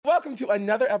Welcome to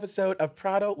another episode of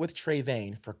Prattle with Trey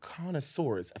Vane for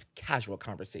connoisseurs of casual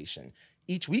conversation.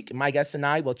 Each week, my guests and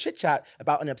I will chit-chat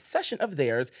about an obsession of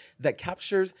theirs that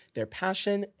captures their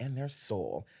passion and their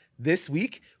soul. This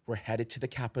week, we're headed to the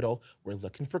Capitol, we're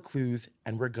looking for clues,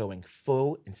 and we're going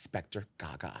full Inspector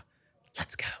Gaga.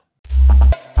 Let's go.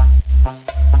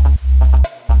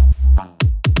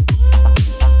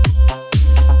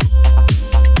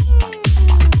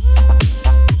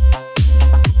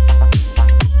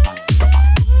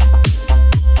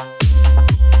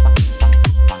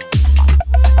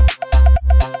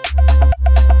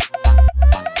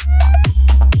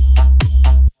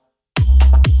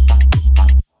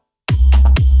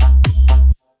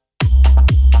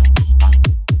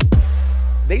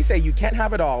 They say you can't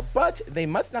have it all, but they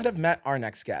must not have met our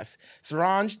next guest.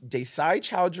 Saransh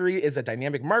Desai-Chowdhry is a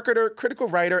dynamic marketer, critical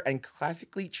writer, and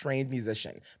classically trained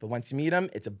musician. But once you meet him,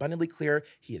 it's abundantly clear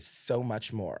he is so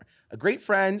much more. A great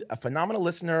friend, a phenomenal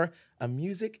listener, a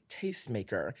music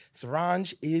tastemaker.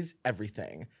 Saransh is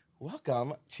everything.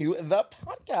 Welcome to the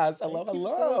podcast. Hello, Thank you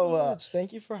hello. so much.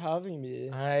 Thank you for having me.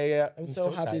 I'm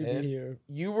so happy to excited. be here.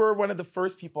 You were one of the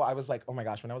first people I was like, oh my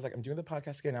gosh, when I was like, I'm doing the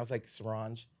podcast again, I was like,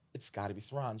 Saransh, it's got to be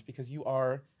Saransh because you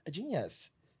are a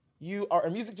genius. You are a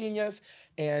music genius.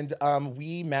 And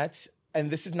we met,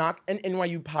 and this is not an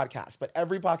NYU podcast, but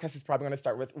every podcast is probably going to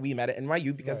start with we met at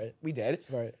NYU because we did.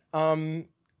 Right.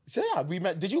 So yeah, we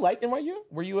met. Did you like NYU?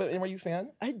 Were you an NYU fan?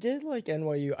 I did like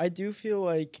NYU. I do feel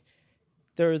like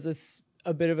there is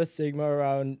a bit of a stigma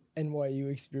around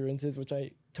NYU experiences, which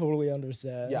I totally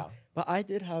understand. Yeah. But I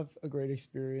did have a great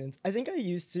experience. I think I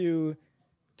used to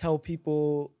tell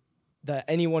people that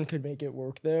anyone could make it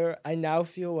work there. I now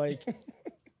feel like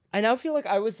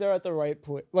I was there at the right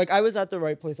place. Like I was at the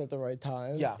right place at the right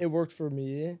time. Yeah. It worked for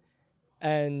me.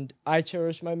 And I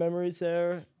cherish my memories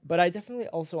there. But I definitely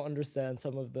also understand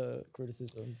some of the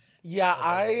criticisms. Yeah,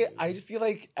 I just feel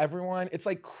like everyone, it's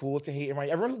like cool to hate NYU.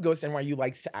 Everyone who goes to NYU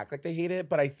likes to act like they hate it,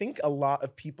 but I think a lot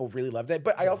of people really loved it.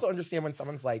 But I also understand when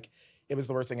someone's like, it was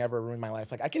the worst thing ever, it ruined my life.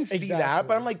 Like I can see that,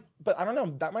 but I'm like, but I don't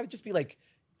know, that might just be like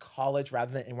college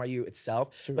rather than NYU itself.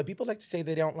 True. But people like to say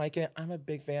they don't like it. I'm a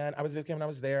big fan. I was a big fan when I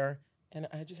was there, and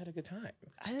I just had a good time.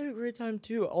 I had a great time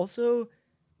too. Also,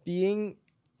 being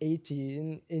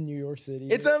 18 in New York City.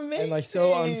 It's amazing. And like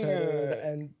so unfettered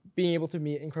and being able to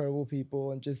meet incredible people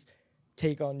and just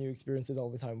take on new experiences all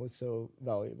the time was so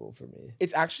valuable for me.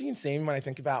 It's actually insane when I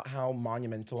think about how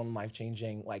monumental and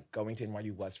life-changing like going to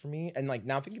NYU was for me. And like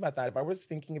now thinking about that, if I was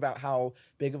thinking about how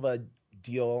big of a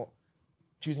deal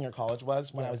choosing your college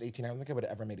was when I was 18, I don't think I would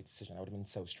have ever made a decision. I would have been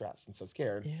so stressed and so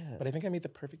scared. Yeah. But I think I made the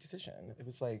perfect decision. It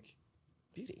was like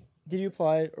beauty. Did you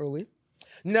apply early?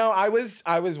 No, I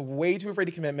was way too afraid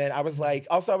of commitment. I was like,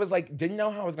 didn't know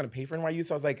how I was gonna pay for NYU.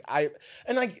 So I was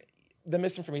like, the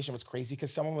misinformation was crazy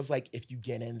because someone was like, if you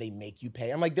get in, they make you pay.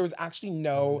 I'm like, there was actually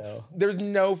there's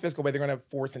no fiscal way they're gonna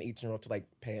force an 18-year-old to like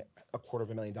pay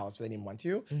 $250,000 if they didn't want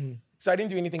to. Mm-hmm. So I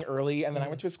didn't do anything early. And then I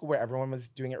went to a school where everyone was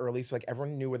doing it early. So like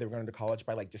everyone knew where they were going to college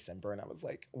by like December. And I was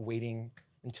like waiting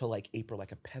until like April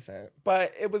like a peasant.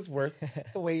 But it was worth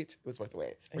the wait. It was worth the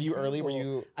wait. Were you early? Were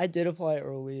you? I did apply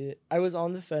early. I was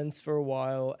on the fence for a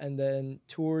while and then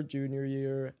toured junior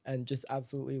year and just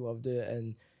absolutely loved it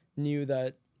and knew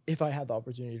that if I had the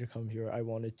opportunity to come here, I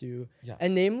wanted to. Yeah.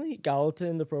 And namely,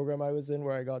 Gallatin, the program I was in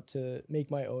where I got to make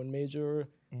my own major,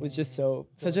 was just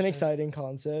such an exciting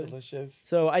concept. Delicious.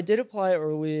 So I did apply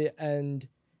early and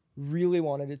really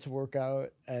wanted it to work out,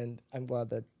 and I'm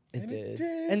glad that it did.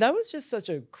 And that was just such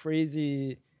a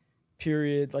crazy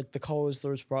period, like the college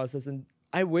search process. And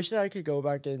I wish that I could go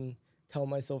back and tell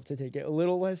myself to take it a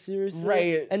little less seriously.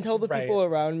 Right. And tell the people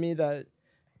around me that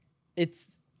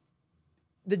it's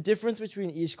the difference between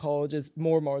each college is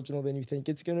more marginal than you think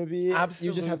it's going to be. Absolutely.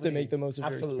 You just have to make the most of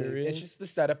your experience. It's just the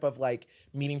setup of like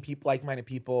meeting people, like-minded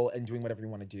people and doing whatever you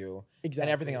want to do. Exactly.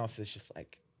 And everything else is just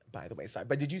like by the wayside.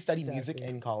 But did you study music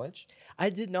in college?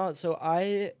 I did not. So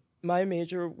my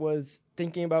major was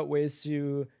thinking about ways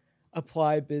to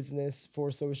apply business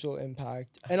for social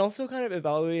impact and also kind of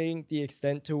evaluating the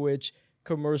extent to which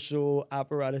commercial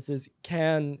apparatuses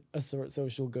can assert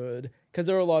social good because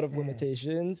there are a lot of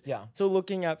limitations. Yeah. So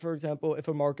looking at, for example, if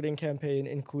a marketing campaign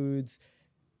includes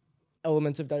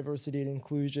elements of diversity and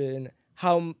inclusion,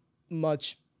 how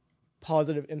much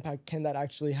positive impact can that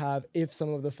actually have if some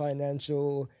of the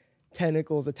financial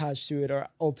tentacles attached to it are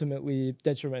ultimately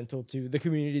detrimental to the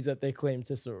communities that they claim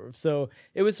to serve. So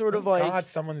it was sort of like, God,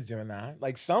 someone's doing that.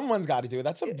 Like someone's got to do it.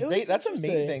 That's that's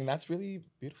amazing. That's really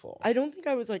beautiful. I don't think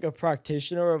I was like a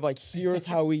practitioner of like, here's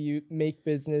how we make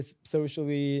business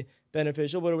socially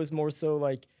beneficial, but it was more so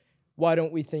like, why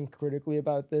don't we think critically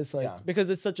about this? Like, Yeah.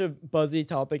 because it's such a buzzy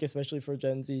topic, especially for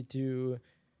Gen Z, to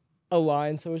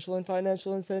align social and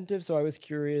financial incentives. So I was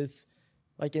curious,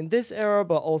 like in this era,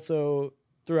 but also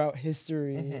throughout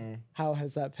history, how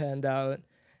has that panned out?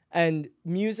 And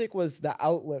music was the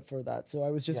outlet for that. So I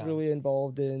was just really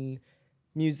involved in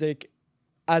music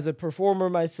as a performer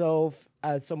myself,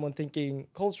 as someone thinking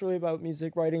culturally about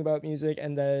music, writing about music,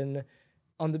 and then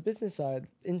on the business side,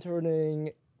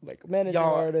 interning, like managing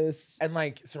artists. And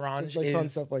like Saransh just, like, fun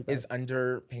stuff like that. is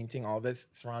underpainting all this.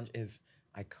 Saransh is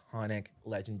iconic,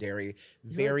 legendary,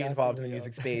 You're very involved in gassing the me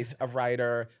music up. space, a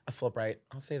writer, a Fulbright,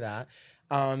 I'll say that.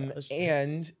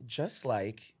 And just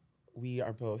like we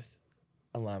are both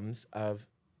alums of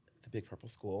the Big Purple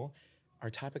School, our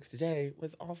topic today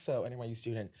was also an NYU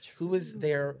student who was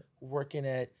there working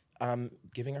it,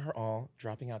 giving it her all,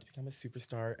 dropping out to become a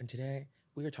superstar. And today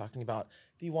we are talking about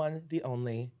the one, the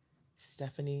only,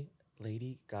 Stephanie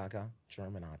Lady Gaga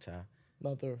Germanata.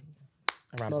 Mother.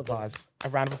 A round of applause. A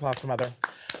round of applause for Mother.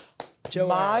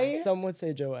 Joanne. Some would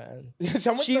say Joanne.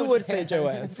 She would say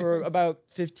Joanne for about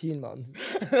 15 months.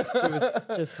 She was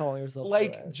just calling herself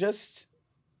like Joanne. Just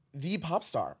the pop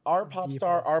star, our pop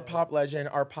star, our pop legend,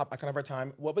 our pop icon of our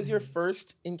time. What was your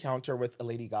first encounter with a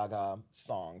Lady Gaga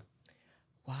song?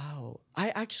 Wow. I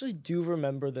actually do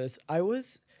remember this. I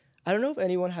don't know if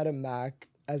anyone had a Mac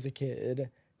as a kid.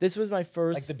 This was my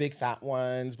first. Like the big fat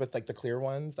ones with like the clear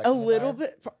ones? A little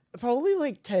bit. Probably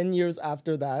like 10 years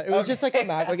after that. It was just like a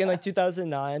Mac, like in like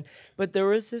 2009. But there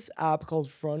was this app called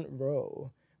Front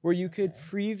Row where you could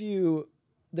preview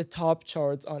the top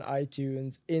charts on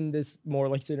iTunes in this more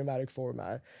like cinematic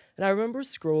format. And I remember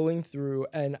scrolling through,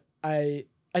 and I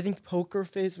think Poker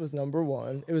Face was number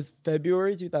one. It was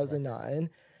February 2009.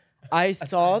 I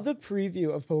saw the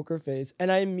preview of Poker Face, and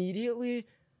I immediately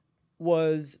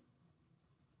was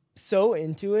so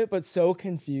into it, but so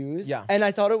confused. Yeah. And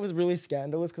I thought it was really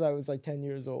scandalous because I was like 10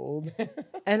 years old.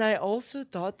 And I also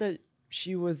thought that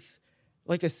she was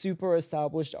like a super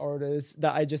established artist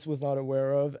that I just was not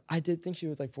aware of. I did think she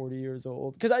was like 40 years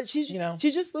old because she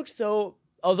just looked so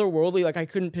otherworldly. Like I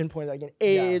couldn't pinpoint like an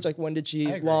age, like when did she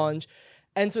launch.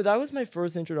 And so that was my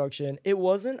first introduction. It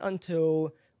wasn't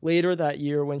until later that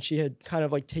year when she had kind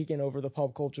of like taken over the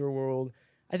pop culture world.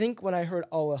 I think when I heard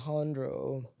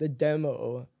Alejandro, the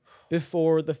demo,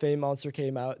 before the Fame Monster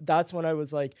came out, that's when I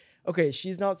was like, okay,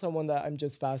 she's not someone that I'm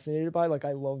just fascinated by. Like,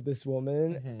 I love this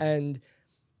woman. And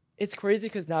it's crazy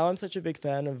because now I'm such a big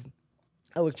fan of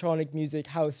electronic music,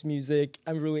 house music.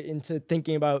 I'm really into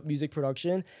thinking about music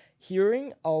production.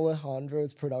 Hearing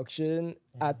Alejandro's production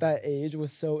at that age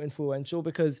was so influential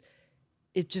because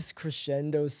it just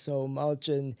crescendos so much.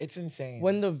 And it's insane.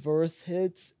 When the verse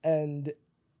hits and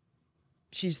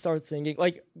she starts singing,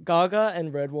 like Gaga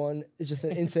and Red One is just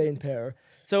an insane pair.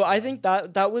 So I think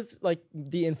that was like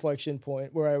the inflection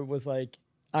point where I was like,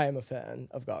 I am a fan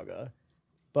of Gaga.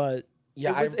 But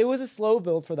it was a slow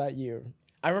build for that year.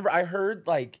 I remember I heard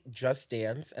like Just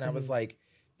Dance and I was like,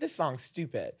 this song's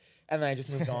stupid. And then I just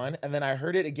moved on. And then I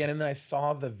heard it again and then I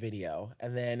saw the video.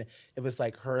 And then it was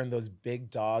like her and those big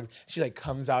dogs. She like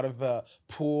comes out of the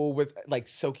pool with like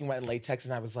soaking wet in latex.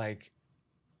 And I was like,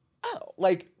 oh,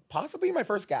 like possibly my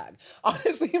first gag.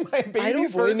 Honestly, my baby's I don't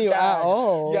first blame you gag. at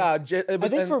all. Yeah. I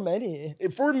think for many.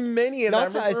 And I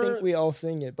think we all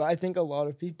sing it, but I think a lot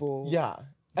of people. Yeah.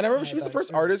 And I remember she was the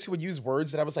first artist who would use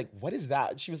words that I was like, what is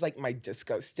that? She was like, my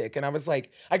disco stick. And I was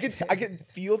like, I could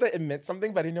feel that it meant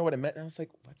something, but I didn't know what it meant. And I was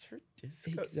like, what's her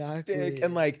disco stick?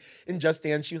 And like in Just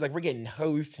Dance, she was like, we're getting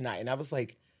hosed tonight. And I was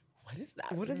like, what is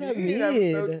that? What does that mean?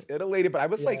 I was so titillated, but I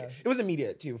was like, it was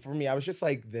immediate too. For me, I was just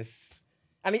like this.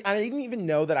 I didn't even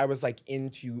know that I was like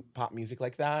into pop music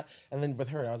like that. And then with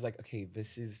her, I was like, okay,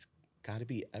 this is gotta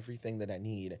be everything that I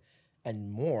need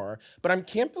and more. But I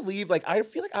can't believe, like, I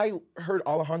feel like I heard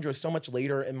Alejandro so much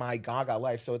later in my Gaga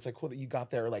life. So it's like cool that you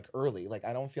got there like early. Like,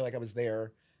 I don't feel like I was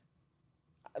there.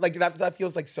 Like that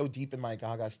feels like so deep in my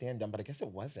Gaga stand-up, but I guess it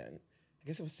wasn't. I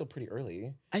guess it was still pretty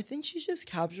early. I think she just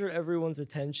captured everyone's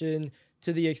attention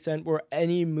to the extent where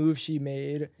any move she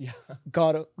made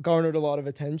garnered a lot of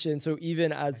attention. So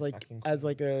even as a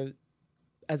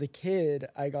kid,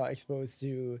 I got exposed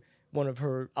to one of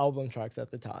her album tracks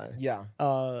at the time. Yeah.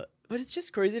 But it's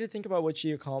just crazy to think about what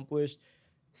she accomplished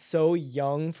so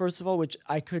young, first of all, which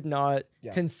I could not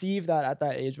conceive that at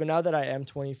that age. But now that I am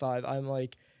 25, I'm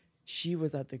like, she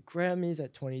was at the Grammys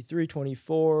at 23,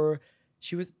 24.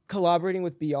 She was collaborating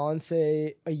with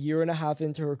Beyonce a year and a half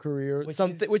into her career,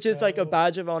 which is like a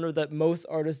badge of honor that most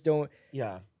artists don't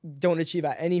achieve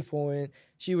at any point.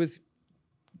 She was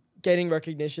getting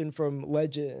recognition from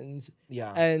legends.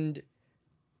 Yeah. And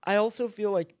I also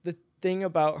feel like thing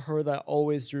about her that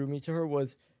always drew me to her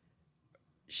was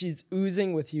she's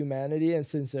oozing with humanity and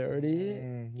sincerity.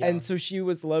 Yeah. And so she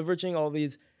was leveraging all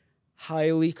these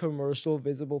highly commercial,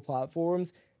 visible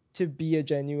platforms to be a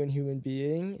genuine human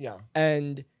being. Yeah.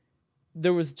 And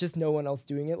there was just no one else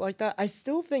doing it like that. I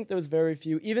still think there's very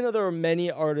few, even though there are many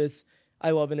artists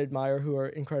I love and admire who are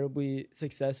incredibly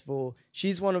successful,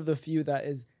 she's one of the few that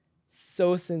is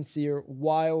so sincere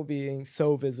while being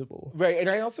so visible. Right. And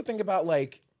I also think about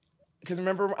like, because I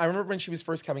remember when she was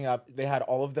first coming up, they had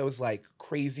all of those like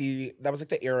crazy, that was like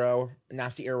the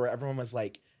nasty era where everyone was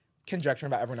like conjecturing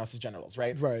about everyone else's genitals,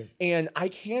 right? Right. And I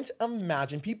can't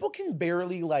imagine, people can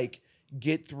barely like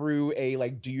get through a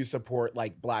like, do you support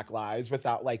like Black lives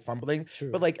without like fumbling?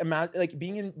 True. But like imagine like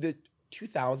being in the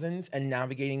 2000s and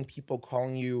navigating people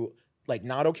calling you like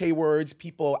not okay words,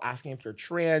 people asking if you're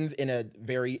trans in a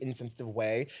very insensitive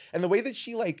way. And the way that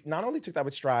she like not only took that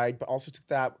with stride, but also took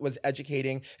that, was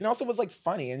educating and also was like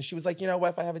funny. And she was like, you know what,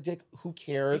 if I have a dick, who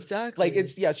cares? Exactly. Like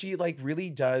it's, yeah, she like really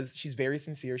does. She's very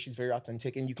sincere. She's very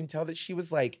authentic. And you can tell that she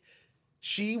was like,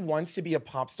 she wants to be a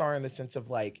pop star in the sense of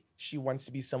like, she wants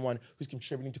to be someone who's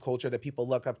contributing to culture that people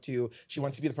look up to. She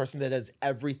wants to be the person that does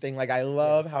everything. Like I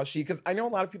love how because I know a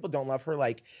lot of people don't love her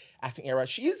like acting era.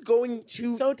 She is going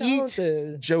to so eat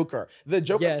talented. Joker. The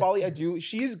Joker Folly I Do,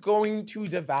 she's going to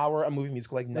devour a movie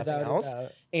musical like nothing else.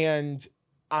 And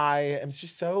I am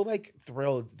just so like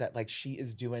thrilled that like she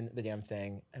is doing the damn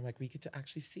thing and like we get to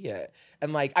actually see it.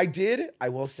 And like I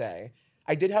will say,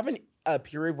 I did have a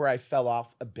period where I fell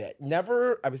off a bit.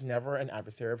 I was never an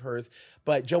adversary of hers,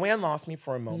 but Joanne lost me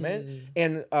for a moment.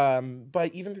 And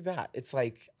but even through that, it's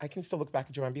like I can still look back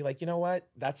at Joanne and be like, you know what?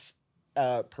 That's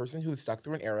a person who stuck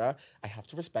through an era. I have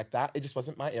to respect that. It just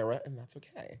wasn't my era, and that's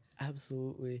okay.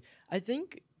 Absolutely. I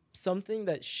think something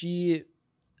that she,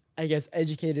 I guess,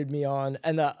 educated me on,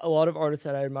 and that a lot of artists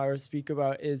that I admire speak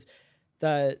about, is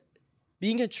that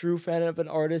being a true fan of an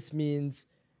artist means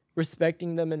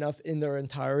respecting them enough in their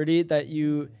entirety that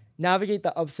you navigate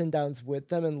the ups and downs with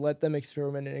them and let them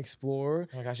experiment and explore.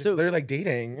 Oh my gosh, they're like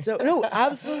dating. So no,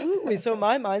 absolutely. So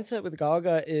my mindset with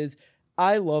Gaga is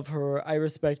I love her, I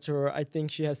respect her, I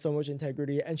think she has so much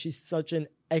integrity, and she's such an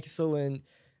excellent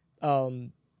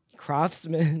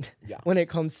craftsman when it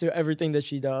comes to everything that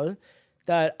she does,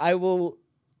 that I will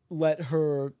let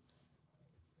her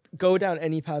go down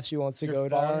any path she wants to go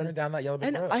down. Her down that yellow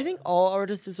brick road. I think all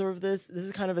artists deserve this. This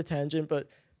is kind of a tangent, but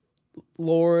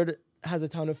Lorde has a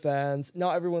ton of fans.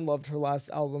 Not everyone loved her last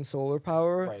album, Solar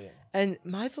Power. Right. And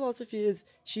my philosophy is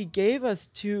she gave us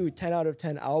 2 10 out of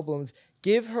 10 albums.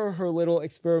 Give her her little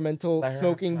experimental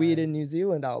smoking weed in New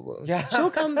Zealand album. Yeah.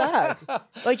 She'll come back.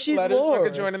 Like she's Let Lorde. us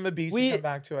smoke a joint on the beach and come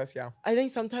back to us, yeah. I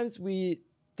think sometimes we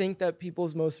think that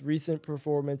people's most recent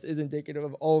performance is indicative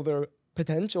of all their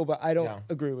potential, but I don't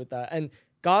agree with that. And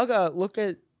Gaga, look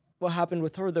at what happened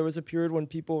with her. There was a period when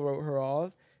people wrote her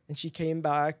off, and she came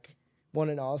back, won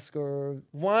an Oscar,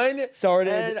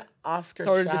 started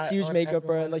this huge makeup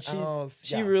brand. Like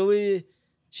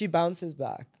she bounces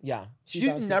back. Yeah,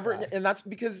 she's never, and that's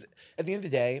because at the end of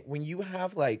the day, when you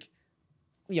have like,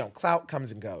 you know, clout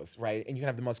comes and goes, right? And you can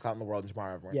have the most clout in the world, and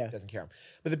tomorrow everyone doesn't care.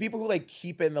 But the people who like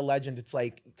keep it in the legend, it's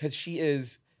like because she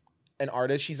is an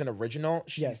artist, she's an original,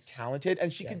 she's talented,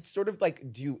 and she can sort of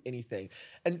like do anything.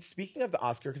 And speaking of the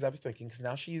Oscar, because I was thinking, because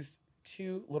now she's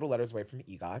 2 little letters away from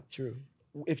EGOT. True.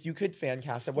 If you could fan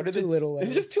cast it, what are the little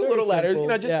letters? Just 2 little letters, you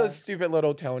know, just a stupid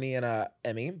little Tony and a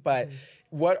Emmy. But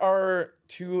what are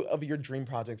 2 of your dream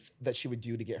projects that she would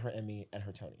do to get her Emmy and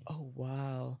her Tony? Oh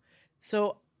wow!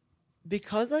 So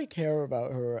because I care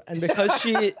about her, and because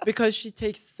she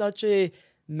takes such a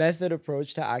method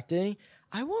approach to acting,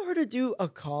 I want her to do a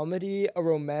comedy, a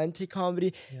romantic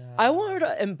comedy. Yeah. I want her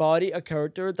to embody a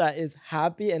character that is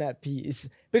happy and at peace,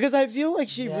 because I feel like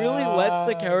she really lets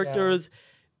the characters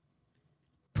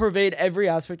pervade every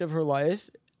aspect of her life.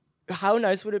 How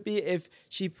nice would it be if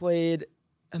she played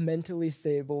a mentally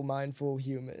stable, mindful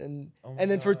human,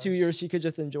 and then for 2 years she could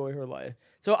just enjoy her life?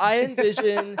 So I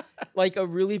envision like a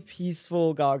really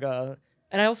peaceful Gaga.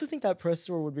 And I also think that press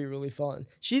tour would be really fun.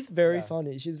 She's very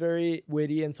funny. She's very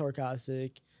witty and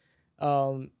sarcastic.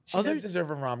 She does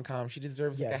deserve a rom-com. She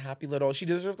deserves like a happy little, she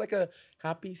deserves like a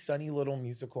happy, sunny little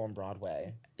musical on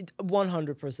Broadway.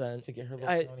 100%. To get her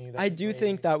little Tony. I do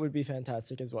think that would be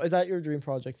fantastic as well. Is that your dream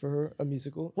project for her, a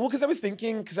musical? Well, because I was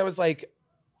thinking, because I was like,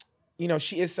 you know,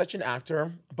 she is such an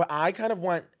actor, but I kind of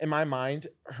want, in my mind,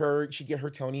 she'd get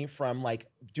her Tony from like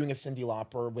doing a Cyndi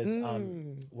Lauper with,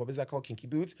 what was that called? Kinky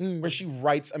Boots, where she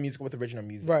writes a musical with original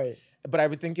music. Right. But I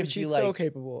would think it'd be like, so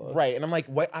capable of. Right. And I'm like,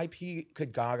 what IP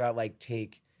could Gaga like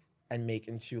take and make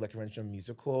into like original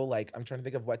musical. Like I'm trying to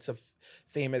think of what's a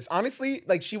famous. Honestly,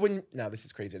 like she wouldn't. No, this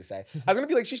is crazy to say. I was gonna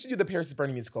be like she should do the Paris is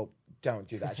Burning musical. Don't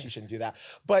do that. She shouldn't do that.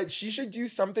 But she should do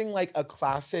something like a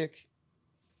classic,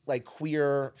 like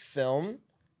queer film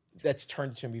that's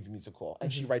turned into a movie musical,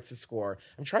 and she writes the score.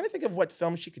 I'm trying to think of what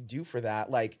film she could do for that.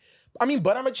 Like, I mean,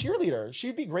 But I'm a Cheerleader.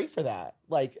 She'd be great for that.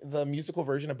 Like the musical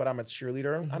version of But I'm a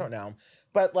Cheerleader. I don't know.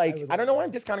 But like, I don't know why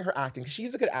I'm discounting her acting because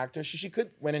she's a good actor. She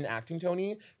could win an acting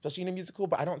Tony, especially in a musical.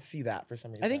 But I don't see that for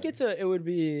some reason. I think it would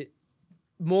be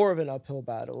more of an uphill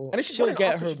battle. And if she'll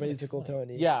get her musical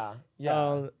Tony. Yeah,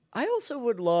 yeah. I also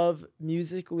would love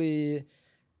musically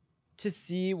to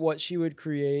see what she would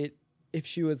create if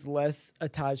she was less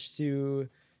attached to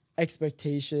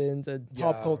expectations and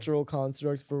pop cultural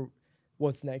constructs for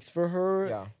what's next for her.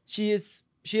 Yeah. She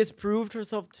has proved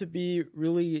herself to be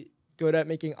really good at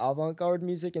making avant-garde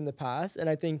music in the past, and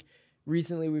I think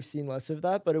recently we've seen less of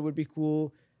that, but it would be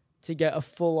cool to get a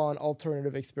full-on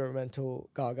alternative experimental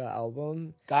Gaga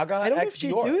album. Gaga, I don't know if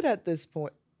she'd do it at this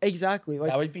point. Exactly.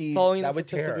 Like that would be following that the would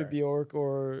footsteps of tear. a Bjork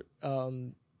or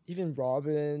even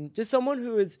Robin. Just someone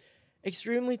who is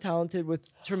extremely talented with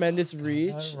tremendous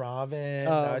reach. Robin,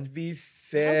 that'd be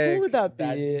sick. How cool would that be?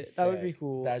 That'd That would be sick.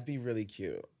 cool. That'd be really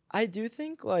cute. I do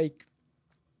think like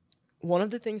one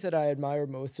of the things that I admire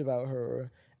most about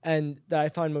her and that I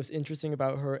find most interesting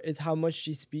about her is how much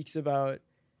she speaks about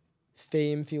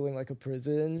fame feeling like a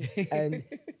prison and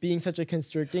being such a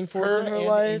constricting force in her and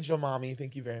life. Angel Mommy,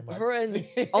 thank you very much. Her and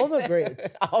all the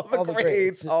greats. all the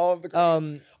greats.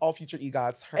 All future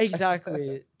EGOTs.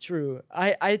 Exactly. True.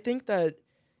 I think that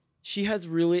she has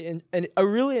really a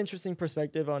really interesting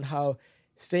perspective on how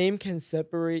fame can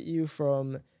separate you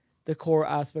from the core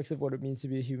aspects of what it means to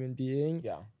be a human being.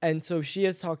 Yeah. And so she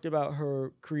has talked about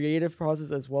her creative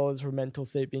process as well as her mental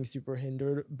state being super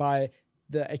hindered by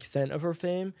the extent of her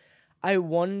fame. I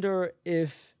wonder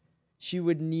if she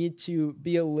would need to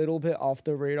be a little bit off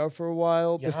the radar for a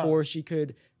while before she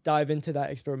could dive into that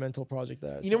experimental project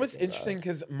that I was You know what's talking interesting? about.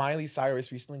 Because Miley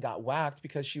Cyrus recently got whacked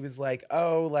because she was like,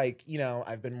 oh, like, you know,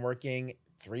 I've been working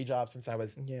 3 jobs since I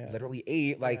was literally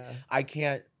 8. Like, I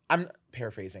can't, I'm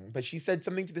paraphrasing, but she said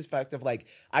something to this effect of like,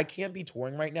 I can't be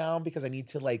touring right now because I need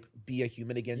to like be a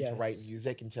human again to write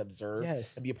music and to observe and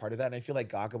be a part of that. And I feel like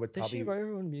Gaga would probably. Does she write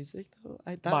her own music though?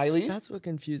 Miley? That's what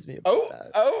confused me about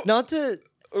that. Oh. Not to.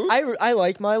 Ooh. I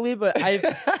like Miley, but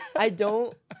I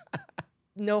don't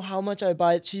know how much I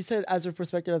buy it. She said as her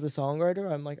perspective as a songwriter,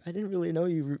 I'm like, I didn't really know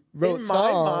you wrote in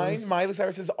songs. my mind, Miley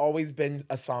Cyrus has always been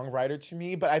a songwriter to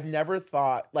me, but I've never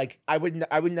thought like I would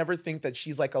never think that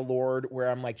she's like a lord where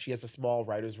I'm like she has a small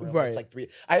writer's room. It's like 3.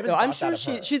 I haven't. No, I'm thought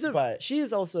sure that of her, she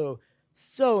is also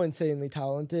so insanely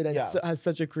talented and has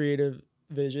such a creative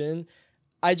vision.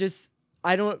 I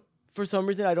don't. For some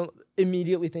reason, I don't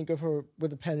immediately think of her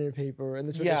with a pen and paper in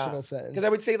the traditional sense. Because I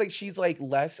would say like she's like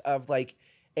less of like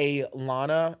a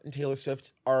Lana and Taylor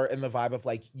Swift are in the vibe of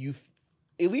like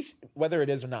at least whether it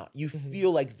is or not, you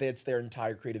feel like that's their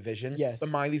entire creative vision. Yes. But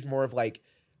Miley's more of like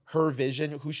her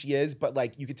vision, who she is, but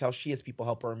like you could tell she has people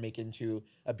help her make into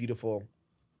a beautiful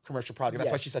commercial product.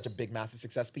 That's why she's such a big, massive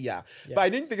success. But but I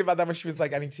didn't think about that when she was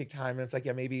like, I need to take time. And it's like,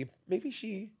 maybe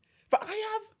she. But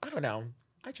I don't know.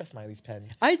 I trust Miley's pen.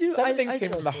 I do. Some things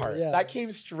came from the heart. Yeah. That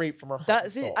came straight from her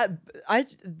heart.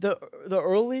 The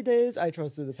early days, I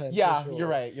trusted the pen. Yeah, for sure.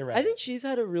 You're right. I think she's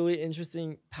had a really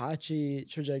interesting, patchy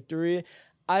trajectory.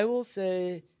 I will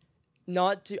say,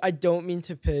 I don't mean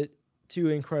to pit 2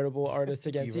 incredible artists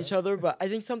against each other, but I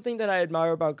think something that I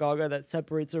admire about Gaga that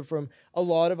separates her from a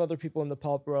lot of other people in the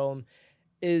pop realm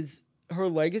is her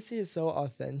legacy is so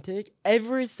authentic.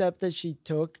 Every step that she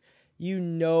took,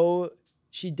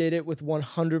 she did it with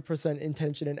 100%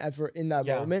 intention and effort in that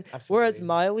moment. Absolutely. Whereas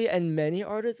Miley and many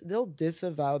artists, they'll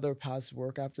disavow their past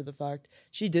work after the fact.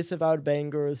 She disavowed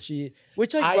bangers,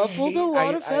 which ruffled a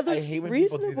lot of feathers I hate when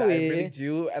reasonably. people do that. I really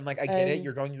do. And like, I get it.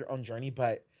 You're going your own journey,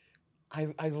 but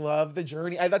I love the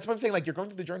journey. That's what I'm saying. Like, you're going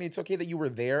through the journey. It's okay that you were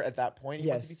there at that point. You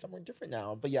want to be somewhere different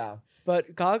now. But yeah.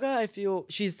 But Gaga, I feel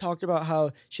she's talked about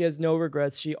how she has no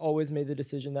regrets. She always made the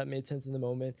decision that made sense in the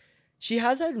moment. She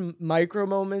has had micro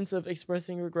moments of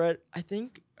expressing regret. I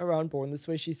think around Born This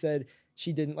Way, she said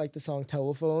she didn't like the song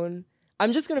Telephone.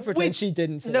 I'm just going to pretend she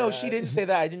didn't say that. No, she didn't say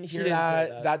that. I didn't hear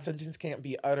that. That sentence can't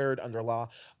be uttered under law.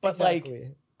 But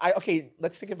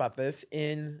let's think about this.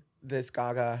 In this,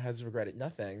 Gaga has regretted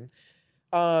nothing.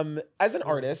 As an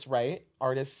artist, right?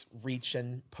 Artists reach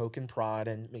and poke and prod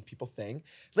and make people think.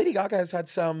 Lady Gaga has had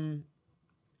some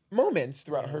moments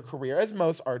throughout her career, as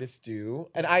most artists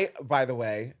do. And by the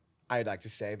way, I'd like to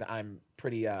say that I'm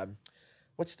pretty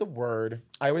what's the word?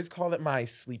 I always call it my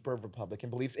sleeper Republican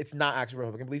beliefs. It's not actually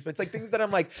Republican beliefs, but it's like things that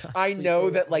I'm like, I know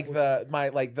that like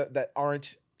that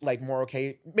aren't like more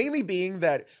okay. Mainly being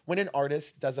that when an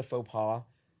artist does a faux pas,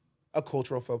 a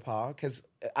cultural faux pas, because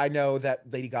I know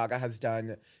that Lady Gaga has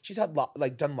done. She's had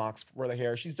done locks for the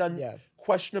hair. She's done Yeah.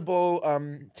 questionable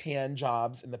tan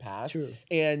jobs in the past. True.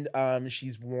 And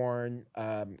she's worn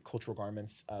cultural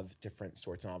garments of different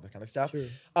sorts and all that kind of stuff. True.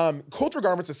 Cultural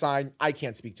garments aside, I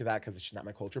can't speak to that because it's not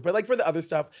my culture. But like for the other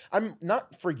stuff, I'm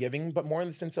not forgiving, but more in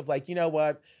the sense of like, you know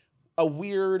what, a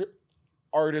weird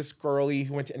artist girly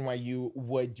who went to NYU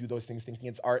would do those things thinking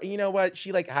it's art. And you know what?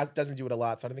 She like doesn't do it a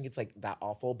lot, so I don't think it's like that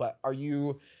awful. But are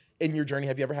you in your journey?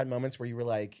 Have you ever had moments where you were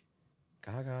like,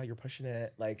 Gaga, you're pushing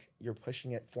it. Like you're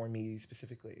pushing it for me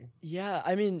specifically. Yeah,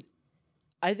 I mean,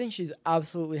 I think she's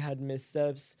absolutely had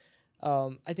missteps.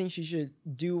 I think she should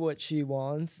do what she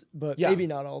wants, but maybe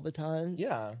not all the time.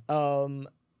 Yeah.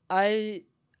 I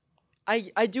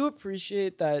do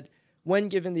appreciate that when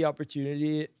given the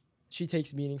opportunity, she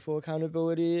takes meaningful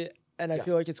accountability, and I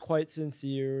feel like it's quite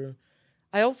sincere.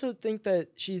 I also think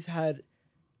that she's had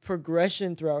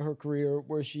progression throughout her career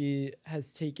where she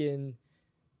has taken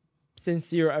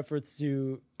sincere efforts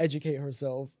to educate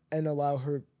herself and allow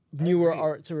her newer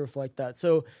art to reflect that.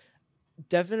 So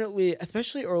definitely,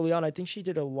 especially early on, I think she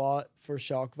did a lot for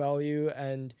shock value,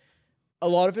 and a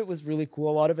lot of it was really cool.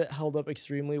 A lot of it held up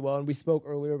extremely well, and we spoke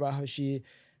earlier about how she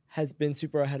has been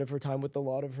super ahead of her time with a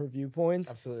lot of her viewpoints.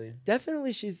 Absolutely.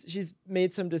 Definitely she's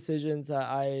made some decisions that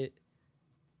I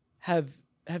have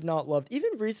not loved.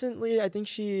 Even recently, I think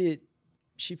she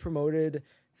promoted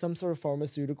some sort of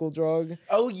pharmaceutical drug.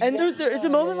 Oh yeah. And it's a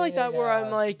moment like that where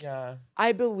I'm like,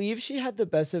 I believe she had the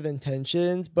best of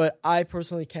intentions, but I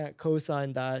personally can't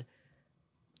co-sign that.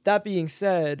 That being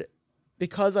said,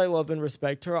 because I love and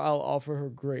respect her, I'll offer her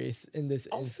grace in this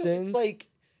instance. It's like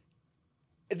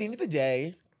at the end of the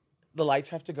day, the lights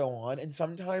have to go on, and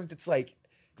sometimes it's like,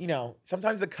 you know,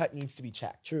 sometimes the cut needs to be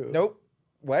checked. True. Nope.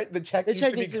 What? The check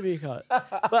needs to be cut.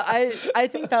 But I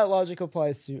think that logic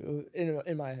applies to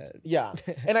in my head. Yeah.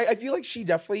 And I feel like she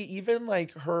definitely, even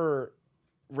like her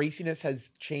raciness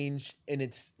has changed in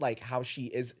its like how she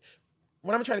is.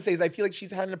 What I'm trying to say is I feel like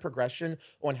she's had a progression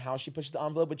on how she pushes the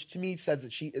envelope, which to me says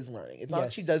that she is learning. It's not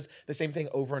like she does the same thing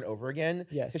over and over again.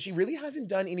 Yes. Because she really hasn't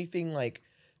done anything like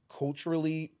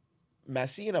culturally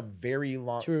messy in a very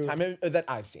long time that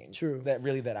I've seen. True. That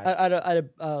I've seen. At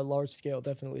a large scale,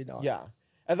 definitely not. Yeah.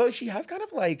 Although she has kind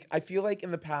of like, I feel like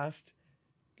in the past,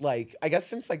 like, I guess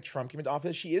since like Trump came into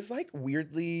office, she is like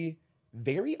weirdly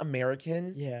very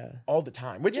American all the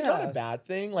time, which is not a bad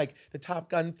thing. Like the Top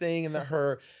Gun thing and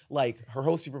her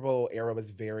whole Super Bowl era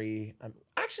was very,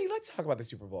 actually, let's talk about the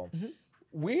Super Bowl.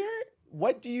 Mm-hmm.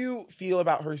 What do you feel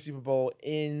about her Super Bowl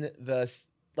in the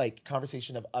like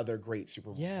conversation of other great Super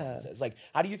Bowl performances? Like,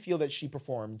 how do you feel that she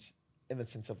performed in the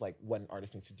sense of like what an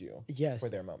artist needs to do for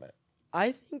their moment?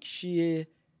 I think she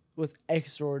was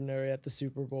extraordinary at the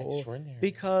Super Bowl. Extraordinary.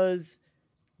 Because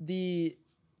the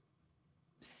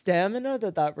stamina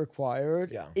that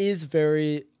required is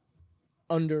very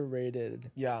underrated.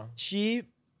 Yeah. She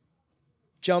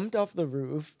jumped off the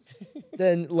roof,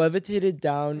 then levitated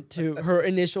down to her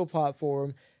initial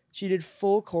platform. She did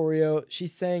full choreo. She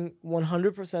sang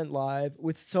 100% live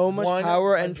with so much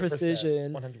power and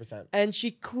precision. 100%. And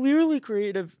she clearly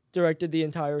creative directed the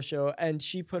entire show, and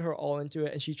she put her all into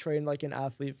it, and she trained like an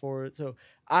athlete for it. So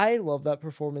I love that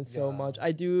performance so much.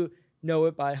 I do know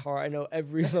it by heart. I know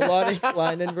every melodic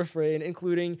line and refrain,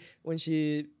 including when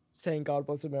she sang "God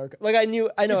Bless America." Like I know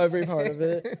every part of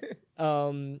it.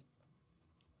 Or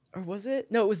was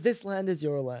it? No, it was "This Land Is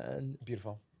Your Land."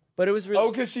 Beautiful. But it was really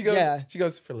because she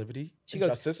goes for liberty,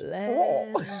 justice,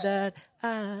 land that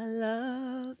I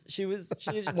love. She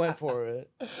just went for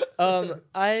it.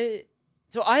 I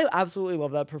absolutely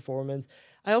love that performance.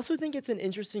 I also think it's an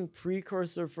interesting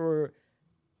precursor for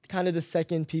kind of the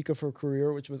second peak of her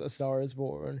career, which was A Star Is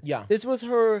Born. Yeah. This was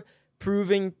her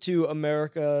proving to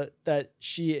America that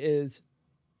she is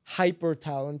hyper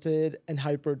talented and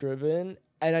hyper driven,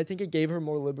 and I think it gave her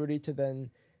more liberty to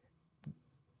then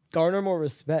garner more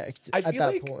respect at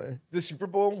that point. The Super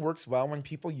Bowl works well when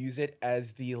people use it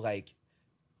as the like,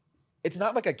 it's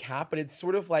not like a cap, but it's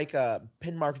sort of like a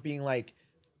pin mark being like,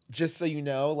 just so you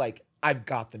know, like I've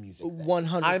got the music.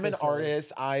 100%. I'm an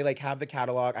artist. I like have the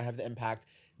catalog. I have the impact.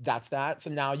 That's that.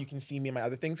 So now you can see me in my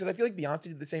other things. Because I feel like Beyonce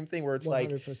did the same thing where it's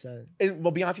 100%.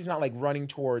 well, Beyonce's not like running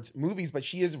towards movies, but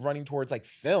she is running towards like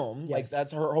film. Yes. Like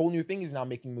that's her whole new thing is now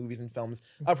making movies and films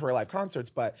of her live concerts.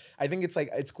 But I think it's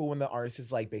like, it's cool when the artist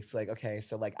is like basically like, okay,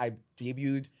 so like I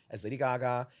debuted as Lady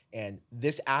Gaga and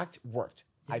this act worked.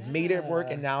 I've made it work,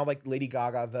 Yeah. and now like Lady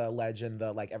Gaga, the legend,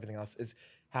 the like everything else is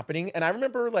happening. And I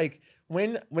remember like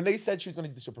when they said she was going to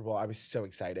do the Super Bowl, I was so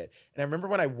excited. And I remember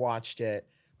when I watched it,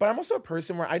 but I'm also a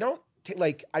person where I don't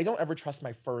I don't ever trust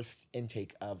my first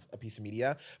intake of a piece of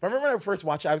media. But I remember when I first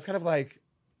watched it, I was kind of like,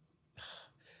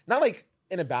 not like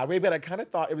in a bad way, but I kind of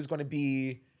thought it was going to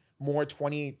be more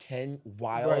 2010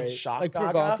 wild Right. shock Like Gaga.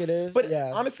 provocative. But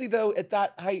yeah. honestly, though, at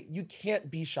that height, you can't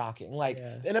be shocking. Like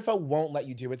Yeah. the NFL won't let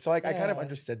you do it. So like I kind of Yeah.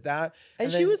 understood that.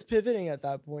 And she then- was pivoting at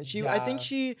that point. I think Yeah.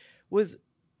 she was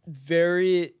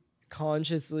very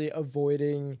consciously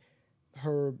avoiding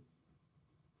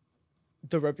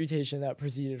the reputation that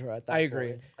preceded her at that I point.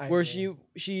 agree. Where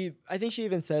I think she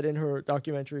even said in her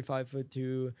documentary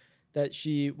 5'2" that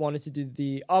she wanted to do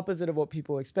the opposite of what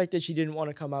people expected. She didn't want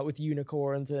to come out with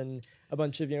unicorns and a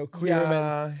bunch of queer Yeah.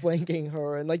 men flanking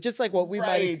her and like just like what we might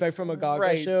Right, expect from a Gaga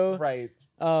right, show. Right.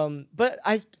 But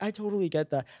I totally get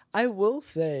that. I will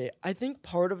say, I think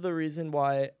part of the reason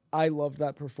why I loved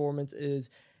that performance is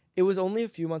it was only a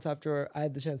few months after I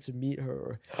had the chance to meet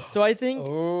her. So I think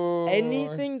Oh.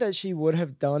 anything that she would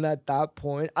have done at that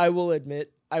point, I will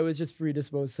admit, I was just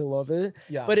predisposed to love it.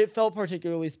 Yeah. But it felt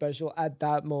particularly special at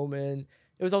that moment.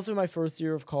 It was also my first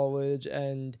year of college,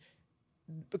 and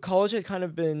college had kind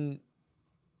of been...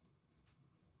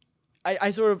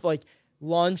 I sort of like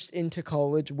launched into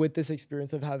college with this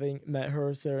experience of having met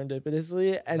her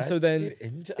serendipitously. And so Let's then get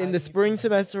into- in I the need spring to know.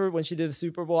 semester when she did the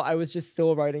Super Bowl, I was just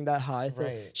still riding that high. So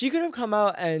Right. she could have come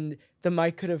out and the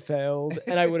mic could have failed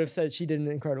and I would have said she did an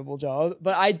incredible job.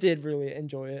 But I did really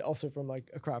enjoy it also from like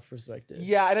a craft perspective.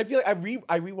 Yeah, and I feel like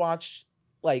I rewatched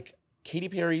like Katy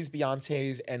Perry's,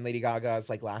 Beyonce's, and Lady Gaga's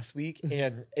like last week,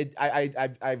 and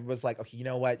I was like, okay, you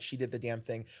know what? She did the damn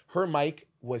thing. Her mic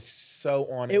was so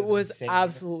on. It was insane.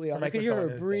 absolutely Her on. You mic could was hear so her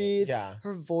insane. breathe. Yeah.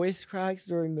 Her voice cracks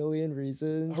during Million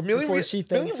Reasons. Her Million, before she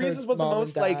Million thanks her Reasons was the mom and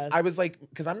most like dad. I was like,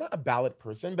 because I'm not a ballad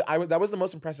person, but that was the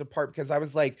most impressive part because I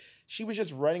was like, she was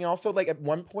just running. And also, like at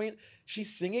one point,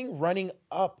 she's singing running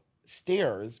up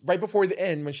stairs right before the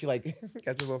end when she like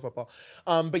catches a little football.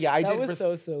 But yeah, I that did. was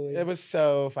so silly. It was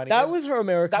so funny. That was her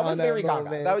Americana That was very Gaga.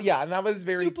 moment. And that was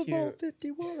very Super cute. Bowl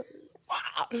 51.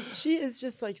 She is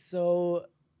just like so.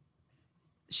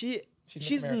 She's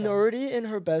Miss America. nerdy in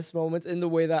her best moments in a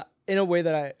way that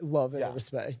I love and Yeah.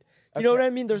 respect. You know what I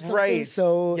mean? There's something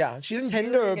so Yeah, she's tender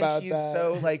endearing and about she's that.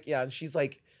 so like and she's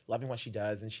like loving what she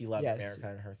does and she loves Yes. America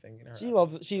and her singing. Her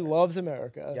she loves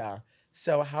America. Yeah.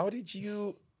 So how did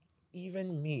you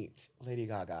even meet Lady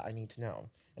Gaga? I need to know.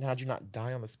 And how did you not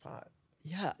die on the spot?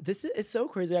 Yeah, it's so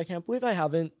crazy. I can't believe I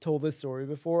haven't told this story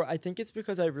before. I think it's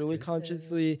because I really Seriously?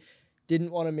 consciously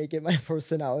didn't want to make it my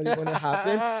personality when it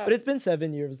happened. But it's been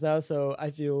 7 years now, so I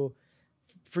feel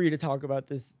free to talk about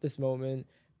this moment.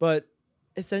 But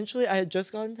essentially, I had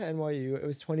just gone to NYU. It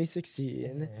was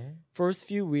 2016. First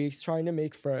few weeks trying to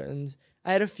make friends.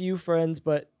 I had a few friends,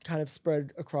 but kind of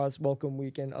spread across Welcome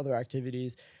Week and other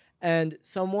activities. And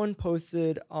someone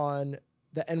posted on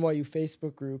the NYU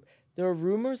Facebook group, there are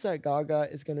rumors that Gaga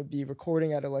is going to be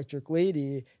recording at Electric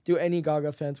Lady. Do any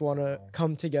Gaga fans want to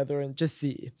come together and just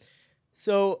see?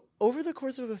 So over the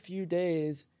course of a few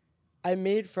days, I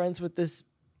made friends with this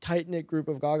tight-knit group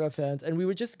of Gaga fans, and we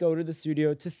would just go to the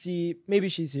studio to see, maybe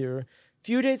she's here.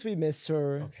 Few days we missed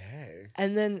her. Okay.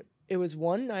 And then it was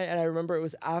one night, and I remember it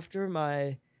was after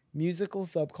my musical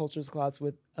subcultures class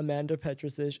with Amanda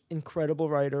Petrusich, incredible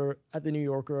writer at The New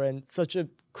Yorker and such a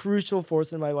crucial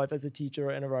force in my life as a teacher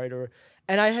and a writer.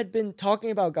 And I had been talking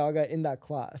about Gaga in that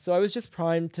class. So I was just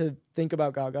primed to think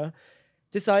about Gaga.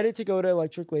 Decided to go to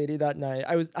Electric Lady that night.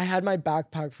 I had my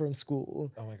backpack from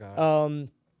school. Oh my God.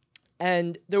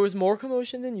 And there was more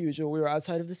commotion than usual. We were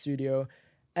outside of the studio,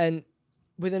 and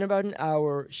within about an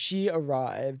hour, she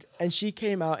arrived, and she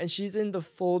came out, and she's in the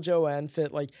full Joanne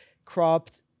fit, like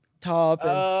cropped top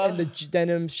and the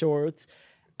denim shorts,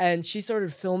 and she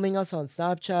started filming us on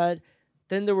Snapchat.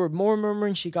 Then there were more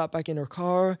murmuring. She got back in her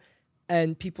car,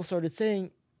 and people started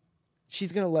saying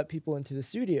she's gonna let people into the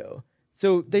studio.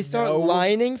 So they start No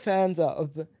lining fans up,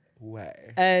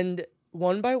 way. and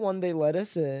one by one they let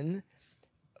us in.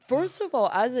 First of all,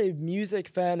 as a music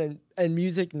fan and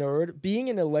music nerd, being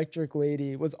an Electric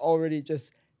Lady was already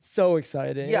just so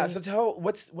exciting. Yeah, so tell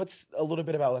what's a little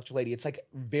bit about Electric Lady. It's like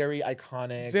very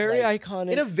iconic. Very like,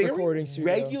 iconic in a very recording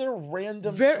studio. regular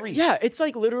random street. Yeah, it's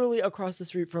like literally across the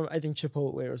street from I think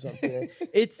Chipotle or something.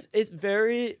 it's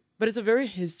a very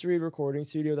history recording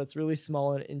studio that's really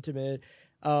small and intimate.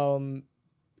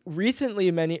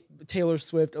 Recently, many Taylor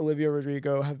Swift, Olivia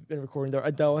Rodrigo have been recording there.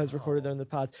 Adele has recorded there in the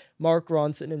past. Mark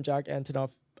Ronson and Jack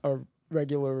Antonoff are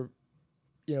regular,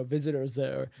 visitors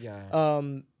there. Yeah.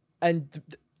 And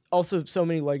also so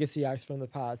many legacy acts from the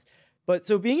past. But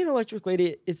so being an Electric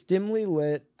Lady, it's dimly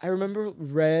lit. I remember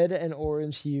red and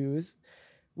orange hues.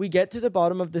 We get to the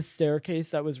bottom of the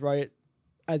staircase that was right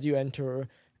as you enter,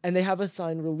 and they have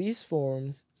assigned release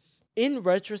forms. In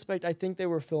retrospect, I think they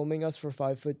were filming us for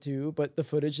 5'2", but the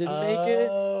footage didn't make it.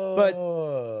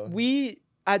 But we,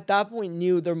 at that point,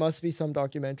 knew there must be some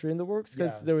documentary in the works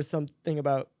because there was something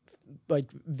about like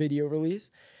video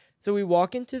release. So we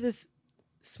walk into this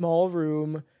small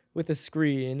room with a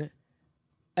screen,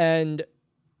 or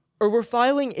we're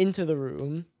filing into the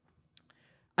room.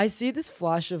 I see this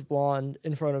flash of blonde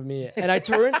in front of me, and I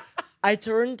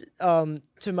turned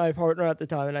to my partner at the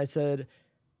time, and I said,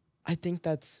 I think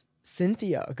that's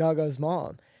Cynthia, Gaga's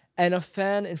mom. And a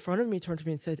fan in front of me turned to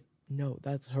me and said, no,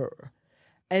 that's her.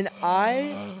 And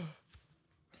my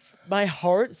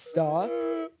heart stopped.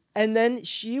 And then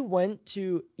she went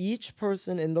to each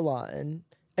person in the line.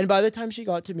 And by the time she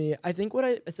got to me, I think what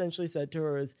I essentially said to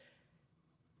her is,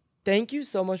 thank you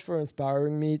so much for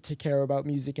inspiring me to care about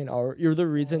music and art. You're the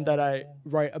reason that I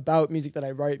write about music, that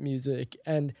I write music.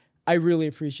 And I really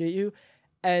appreciate you.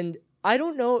 And I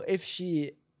don't know if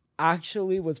she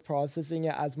actually was processing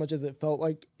it as much as it felt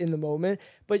like in the moment,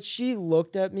 but she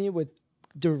looked at me with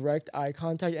direct eye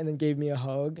contact and then gave me a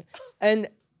hug. And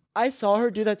I saw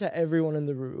her do that to everyone in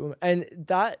the room. And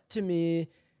that to me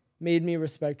made me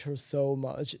respect her so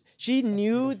much. She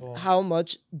knew how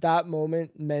much that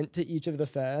moment meant to each of the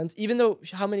fans, even though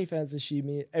how many fans does she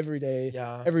meet every day,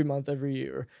 every month, every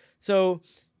year. So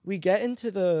we get into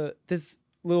this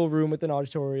little room with an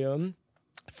auditorium.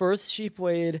 First, she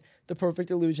played the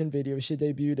Perfect Illusion video. She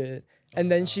debuted it. And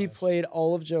then she played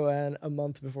all of Joanne a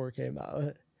month before it came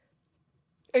out.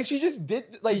 And she just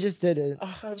did, like... She just did it. The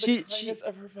kindness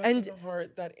of her fucking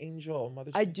heart, that angel,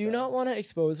 Mother Teresa. I do not want to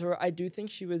expose her. I do think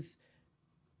she was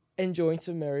enjoying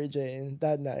some Mary Jane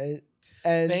that night.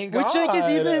 And Thank which God. like is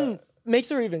even... makes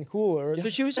her even cooler. So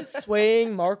she was just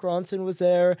swaying. Mark Ronson was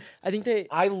there. I think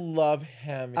I love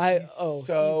him. He's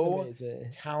so he's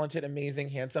amazing. Talented, amazing,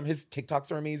 handsome. His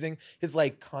TikToks are amazing. His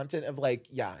like content of like,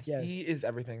 Yes. he is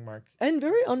everything, Mark. And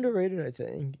very underrated, I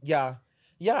think. Yeah,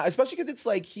 especially because it's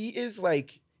like he is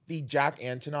like the Jack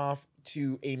Antonoff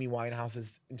to Amy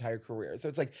Winehouse's entire career. So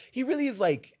it's like he really is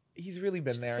like he's really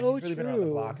been there. So he's really been around the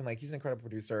block, and like he's an incredible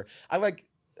producer. I like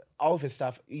all of his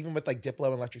stuff, even with like Diplo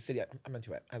and Electric City. I'm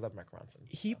into it. I love Mark Ronson.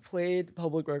 He played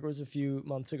Public Records a few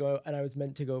months ago, and I was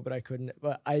meant to go, but I couldn't.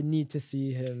 But I need to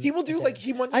see him. He will do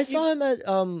again. I saw him at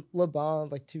Le Bon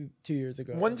like two years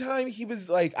ago. One time he was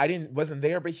like, wasn't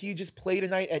there, but he just played a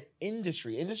night at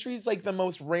Industry. Industry is like the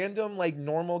most random, like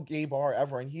normal gay bar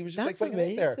ever, and he was just That's like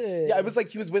playing amazing. there. Yeah, it was like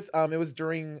he was with it was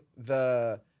during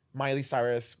the Miley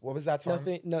Cyrus, what was that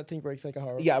song? Nothing Breaks Like a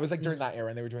Heart. Yeah, it was like during that era,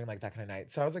 and they were doing like that kind of night.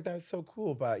 So I was like, that was so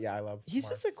cool. But yeah, I love. He's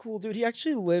Mark. just a cool dude. He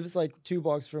actually lives like 2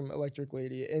 blocks from Electric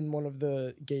Lady in one of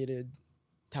the gated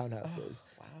townhouses.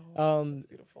 Wow, that's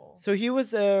beautiful. So he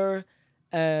was there,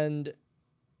 and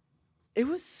it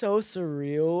was so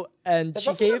surreal. And that's she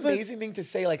also gave an amazing thing to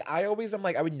say. Like I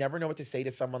would never know what to say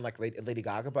to someone like Lady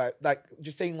Gaga, but like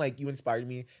just saying like you inspired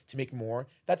me to make more.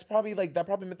 That probably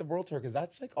meant the world to her, because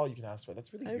that's like all you can ask for.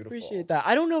 That's really beautiful. I appreciate that.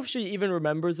 I don't know if she even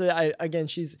remembers it.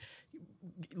 She's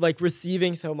like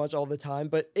receiving so much all the time,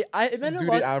 but it meant a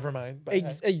lot. Out of her mind.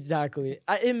 Exactly.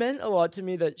 It meant a lot to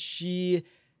me that she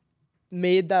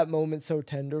made that moment so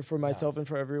tender for myself and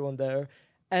for everyone there.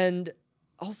 And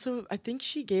also, I think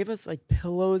she gave us like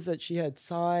pillows that she had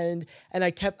signed, and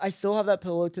I still have that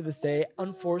pillow to this day.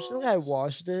 Unfortunately, I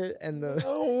washed it, and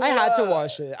I had to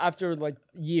wash it after like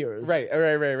years. Right.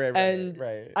 And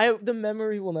the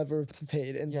memory will never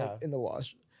fade in the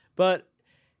wash. But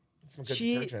some good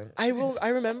detergent. I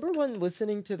remember when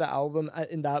listening to the album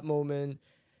in that moment,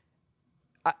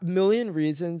 A Million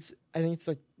Reasons, I think it's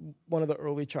like one of the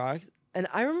early tracks. And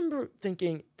I remember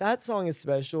thinking, that song is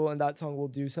special and that song will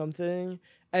do something.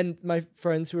 And my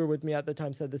friends who were with me at the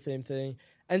time said the same thing.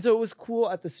 And so it was cool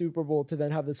at the Super Bowl to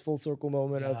then have this full circle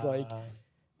moment of like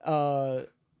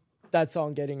that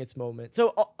song getting its moment. So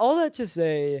all that to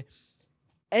say,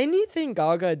 anything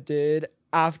Gaga did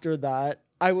after that,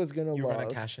 I was going to love. You were going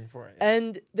to cash in for it.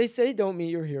 And they say don't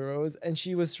meet your heroes. And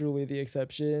she was truly the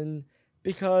exception,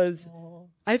 because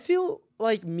I feel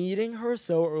like meeting her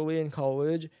so early in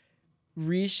college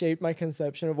reshaped my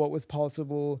conception of what was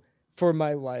possible for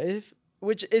my life,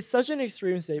 which is such an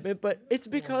extreme statement, but it's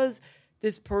because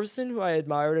this person who I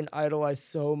admired and idolized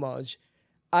so much,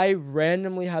 I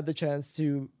randomly had the chance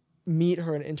to meet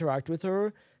her and interact with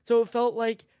her. So it felt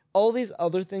like all these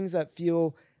other things that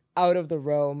feel out of the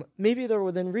realm, maybe they're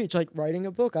within reach, like writing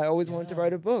a book. I always wanted to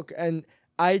write a book, and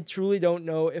I truly don't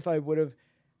know if I would have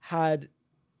had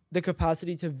the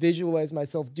capacity to visualize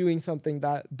myself doing something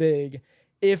that big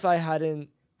if I hadn't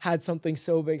had something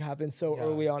so big happen so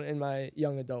early on in my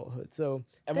young adulthood. So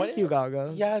thank you,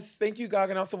 Gaga. Yes, thank you, Gaga.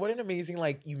 And also, what an amazing,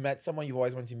 like, you met someone you've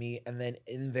always wanted to meet, and then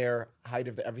in their height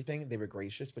of everything, they were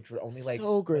gracious, which were only like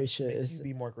so gracious. You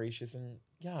be more gracious, and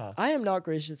I am not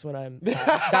gracious when I'm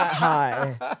that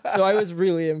high. So I was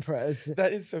really impressed.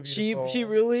 That is so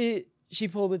beautiful. She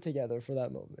pulled it together for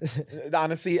that moment.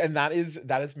 Honestly, and that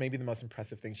is maybe the most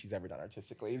impressive thing she's ever done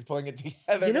artistically, is pulling it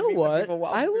together. You know what?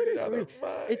 I would agree.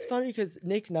 It's funny because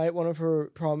Nick Knight, one of her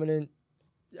prominent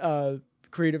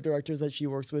creative directors that she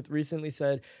works with, recently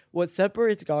said what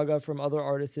separates Gaga from other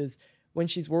artists is when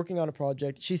she's working on a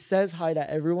project, she says hi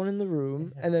to everyone in the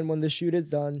room, and then when the shoot is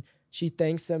done, she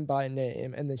thanks them by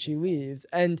name, and then she leaves.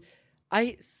 And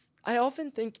I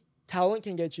often think talent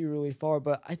can get you really far,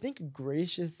 but I think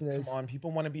graciousness people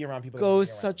want to be around people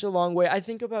goes such a long way. I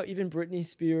think about even Britney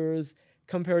Spears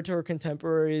compared to her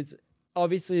contemporaries.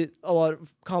 Obviously, a lot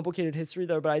of complicated history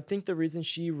there, but I think the reason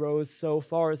she rose so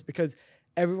far is because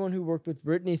everyone who worked with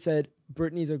Britney said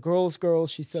Britney's a girl's girl.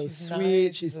 She's so sweet.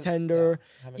 Nice. She's tender.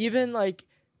 Even like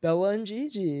Bella and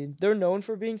Gigi, they're known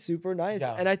for being super nice.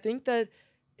 Yeah. And I think that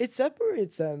it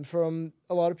separates them from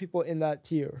a lot of people in that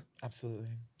tier. Absolutely.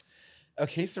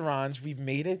 Okay, Saransh, we've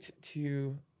made it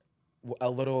to a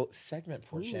little segment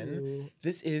portion. Ooh.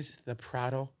 This is the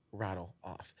Prattle Rattle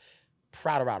Off.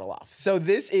 Prattle Rattle Off. So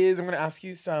this is, I'm going to ask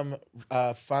you some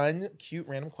fun, cute,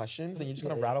 random questions, and you're just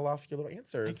going to rattle off your little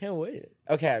answers. I can't wait.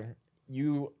 Okay,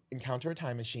 you encounter a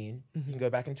time machine. You can go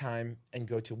back in time and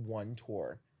go to one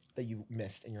tour that you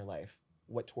missed in your life.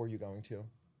 What tour are you going to?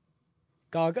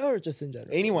 Gaga or just in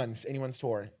general? Anyone's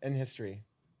tour in history.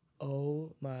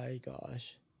 Oh my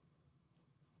gosh.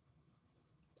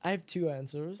 I have 2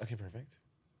 answers. Okay, perfect.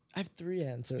 I have 3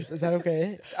 answers. Is that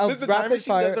okay? The time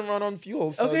machine doesn't run on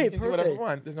fuel, so okay, you can do whatever you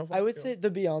want. There's no I would say the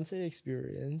Beyonce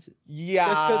experience. Yeah.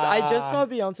 Just because I just saw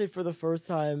Beyonce for the first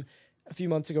time a few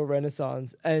months ago,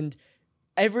 Renaissance, and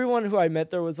everyone who I met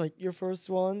there was like, "Your first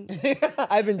one?"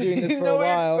 I've been doing this for a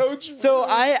while. So true. So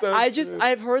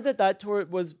I've heard that tour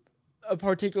was a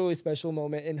particularly special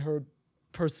moment in her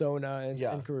persona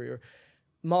and career.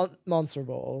 Monster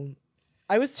Ball.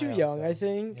 I was too young, I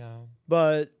think. Yeah.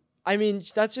 But I mean,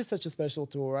 that's just such a special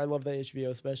tour. I love the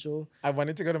HBO special. I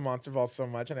wanted to go to Monster Ball so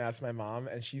much, and I asked my mom,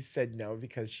 and she said no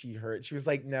because she was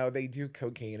like, no, they do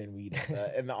cocaine and weed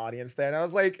in the audience there. And I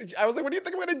was like, what do you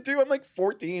think I'm gonna do? I'm like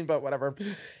 14, but whatever.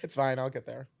 It's fine, I'll get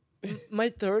there. My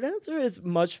third answer is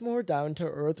much more down to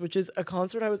earth, which is a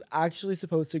concert I was actually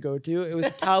supposed to go to. It was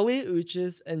Kali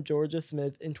Uchis and Georgia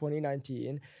Smith in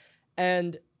 2019.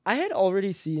 And I had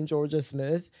already seen Georgia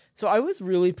Smith, so I was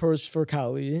really pushed for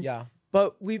Kali. Yeah.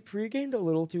 But we pre-gamed a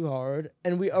little too hard,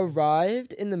 and we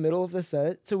arrived in the middle of the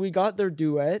set, so we got their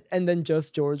duet and then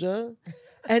just Georgia.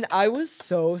 And I was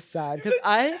so sad because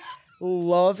I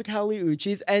love Kali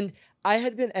Uchis, and I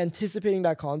had been anticipating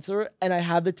that concert, and I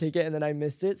had the ticket, and then I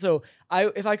missed it. So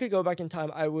if I could go back in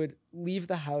time, I would leave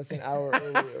the house an hour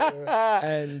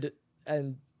earlier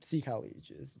and see Kali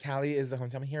Uchis. Kali is a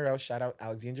hometown hero. Shout out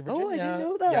Alexandria, Virginia. Oh, I didn't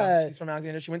know that. Yeah, she's from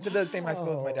Alexandria. She went to the same high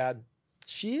school as my dad.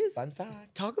 She is. Fun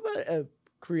fact. Talk about a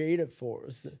creative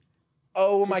force.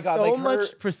 Oh my God. So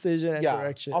much precision and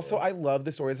direction. Also, I love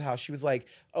the stories of how she was like,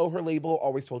 her label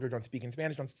always told her don't speak in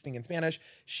Spanish, don't sing in Spanish.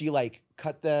 She like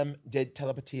cut them, did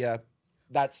Telepatia.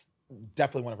 That's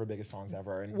definitely one of her biggest songs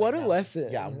ever. And what a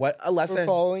lesson. Yeah, what a lesson. For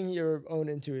following your own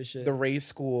intuition. The Ray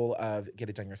School of Get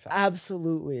It Done Yourself.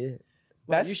 Absolutely.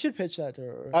 Well, you should pitch that to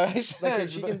her. I should.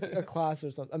 Like a class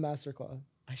or something, a master class.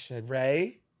 I should.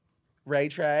 Ray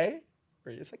Trey.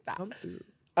 Or just like that. Come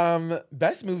through.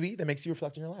 Best movie that makes you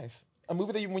reflect on your life. A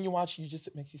movie that when you watch,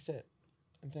 it makes you sit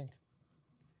and think.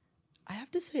 I have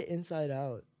to say Inside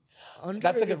Out.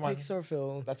 That's a good one. Pixar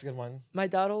film. That's a good one. My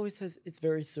dad always says it's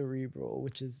very cerebral,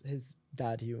 which is his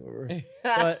dad humor.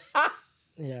 But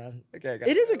yeah, okay,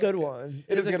 it is a good one.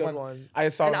 It is a good one. I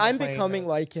saw, and I'm becoming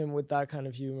like him with that kind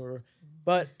of humor.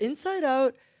 But Inside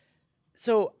Out,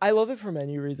 so I love it for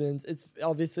many reasons. It's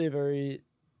obviously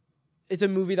it's a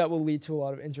movie that will lead to a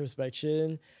lot of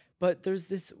introspection. But there's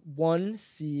this one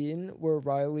scene where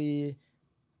Riley,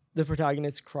 the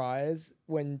protagonist, cries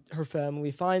when her family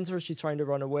finds her. She's trying to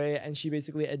run away, and she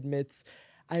basically admits,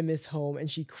 I miss home, and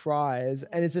she cries.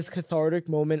 And it's this cathartic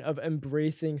moment of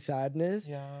embracing sadness.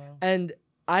 Yeah. And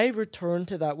I return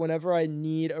to that whenever I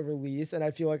need a release, and I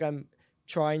feel like I'm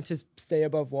trying to stay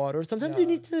above water. Sometimes you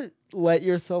need to let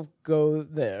yourself go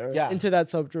there into that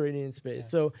subterranean space.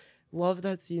 So love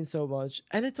that scene so much.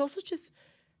 And it's also just...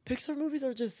 Pixar movies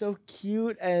are just so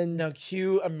cute and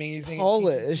cute, amazing,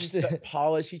 polished.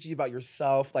 Polished, teaches you about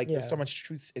yourself. Like there's so much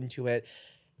truth into it.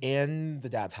 And the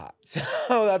dad's hot. So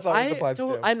that's always a plus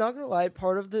too. I'm not gonna lie,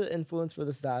 part of the influence for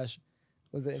the stash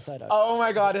was the inside out. Oh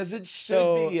my god, as it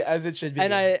should be. As it should be.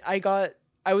 And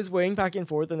I was weighing back and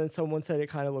forth, and then someone said it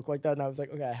kind of looked like that, and I was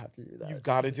like, okay, I have to do that. You've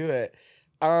got to do it.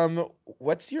 Do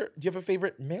you have a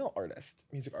favorite male artist,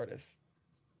 music artist?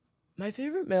 My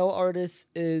favorite male artist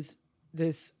is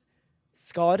this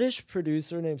Scottish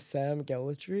producer named Sam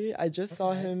Gellatry. I just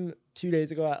saw him 2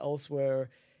 days ago at Elsewhere.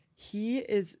 He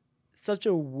is such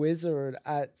a wizard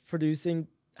at producing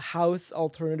house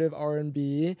alternative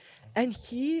R&B, and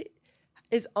he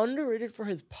is underrated for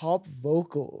his pop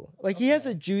vocal. Like he has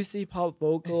a juicy pop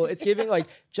vocal. It's giving like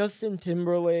Justin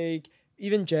Timberlake,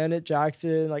 even Janet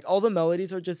Jackson. Like all the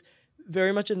melodies are just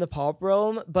very much in the pop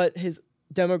realm, but his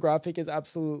demographic is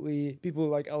absolutely people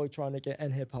who like electronic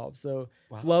and hip hop. So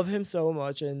love him so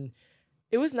much, and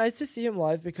it was nice to see him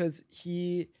live because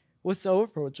he was so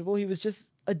approachable. He was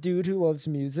just a dude who loves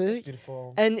music.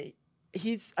 Beautiful. And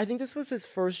I think this was his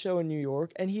first show in New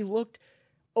York, and he looked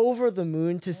over the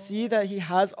moon to see that he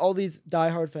has all these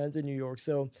diehard fans in New York.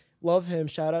 So love him.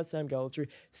 Shout out Sam Gellatry.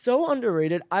 So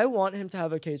underrated. I want him to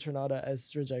have a K Tronada as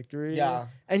trajectory. Yeah.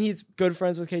 And he's good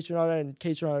friends with K Tronada, and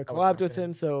K Tronada collabed with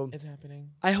him. So it's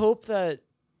happening. I hope that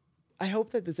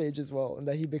this ages well and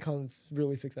that he becomes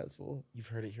really successful. You've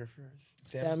heard it here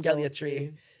first. Sam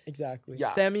Gellatry. Exactly.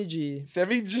 Yeah. Sammy G.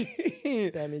 Sammy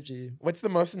G. Sammy G. What's the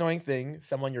most annoying thing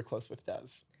someone you're close with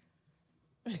does?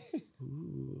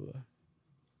 Ooh.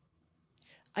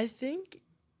 I think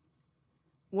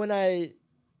when I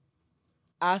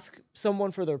ask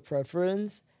someone for their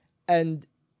preference, and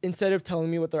instead of telling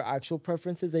me what their actual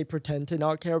preference is, they pretend to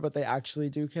not care, but they actually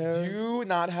do care. Do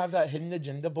not have that hidden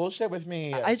agenda bullshit with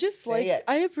me. I just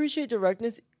I appreciate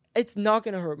directness. It's not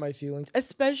going to hurt my feelings,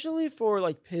 especially for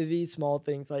like pithy small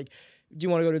things like, do you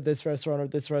want to go to this restaurant or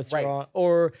this restaurant? Right.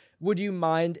 Or would you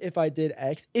mind if I did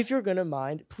X? If you're going to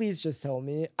mind, please just tell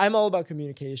me. I'm all about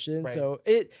communication. Right. So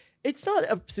it's not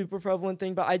a super prevalent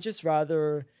thing, but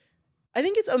I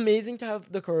think it's amazing to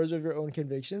have the courage of your own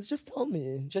convictions. Just tell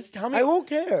me. Just tell me. I won't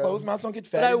care. Closed mouths don't get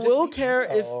fed. But I will care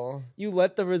if real. you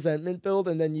let the resentment build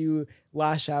and then you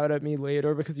lash out at me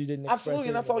later because you didn't express Absolutely, it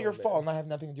and that's in all the your moment. fault, and I have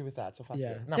nothing to do with that. So fuck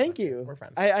Yeah. you. No, Thank fuck you. We're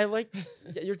friends. I like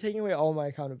you're taking away all my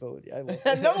accountability. I love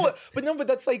it. but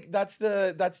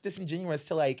that's disingenuous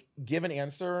to like give an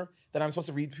answer that I'm supposed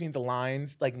to read between the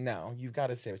lines. Like, no, you've got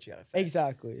to say what you got to say.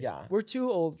 Exactly. Yeah. We're too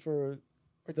old for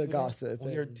the gossip.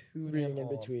 We are and too reading in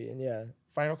old. between. Yeah.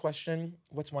 Final question.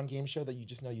 What's one game show that you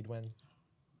just know you'd win?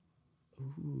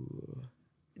 Ooh.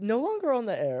 No longer on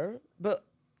the air, but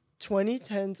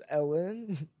 2010's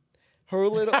Ellen, her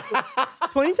little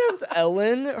 2010's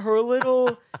Ellen, her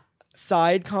little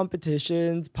side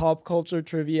competitions, pop culture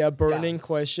trivia, burning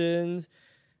questions.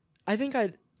 I think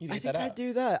I'd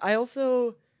do that. I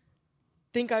also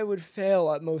think I would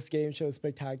fail at most game shows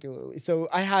spectacularly. So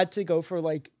I had to go for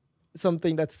like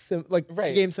something that's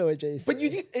game show adjacent. But you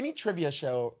did any trivia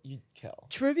show, you'd kill.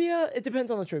 Trivia, it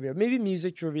depends on the trivia. Maybe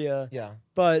music trivia. Yeah.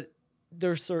 But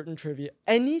there's certain trivia.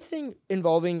 Anything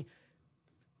involving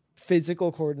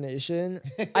physical coordination,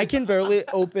 I can barely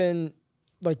open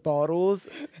like bottles.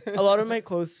 A lot of my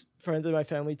close friends and my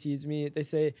family tease me. They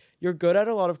say, you're good at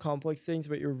a lot of complex things,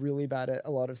 but you're really bad at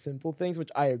a lot of simple things,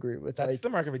 which I agree with. That's the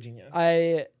mark of a genius.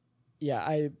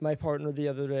 My partner the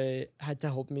other day had to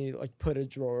help me like put a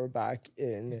drawer back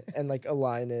in and like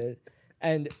align it.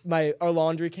 And our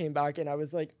laundry came back and I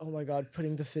was like, oh my God,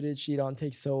 putting the fitted sheet on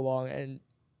takes so long. And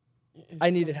I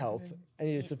needed help. I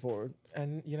needed support.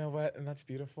 And you know what? And that's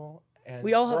beautiful. And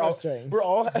we all have our strengths. We're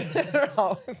all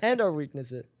and our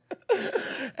weaknesses.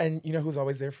 And you know who's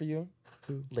always there for you?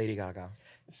 Who? Lady Gaga.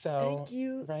 So thank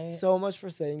you right? so much for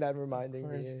saying that and reminding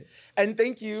me. And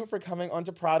thank you for coming on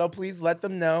to Prattle. Please let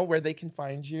them know where they can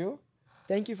find you.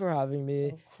 Thank you for having me.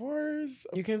 Of course.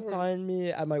 You can find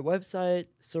me at my website,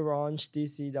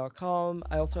 saranshdc.com.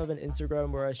 I also have an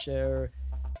Instagram where I share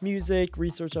music,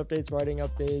 research updates, writing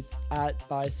updates at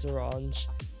 @bysaransh,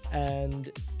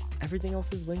 and everything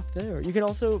else is linked there. You can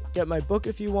also get my book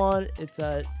if you want. It's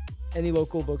at any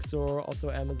local bookstore,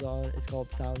 also Amazon. It's called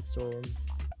Soundstorm.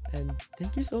 And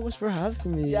thank you so much for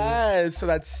having me. Yes, so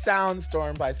that's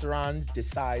Soundstorm by Saransh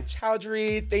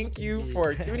Desai-Chowdhry. Thank you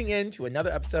for tuning in to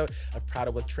another episode of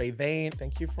Prattle with Trey Vane.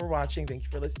 Thank you for watching. Thank you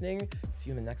for listening. See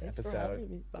you in the next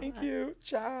episode. Bye. Thank you.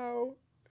 Ciao.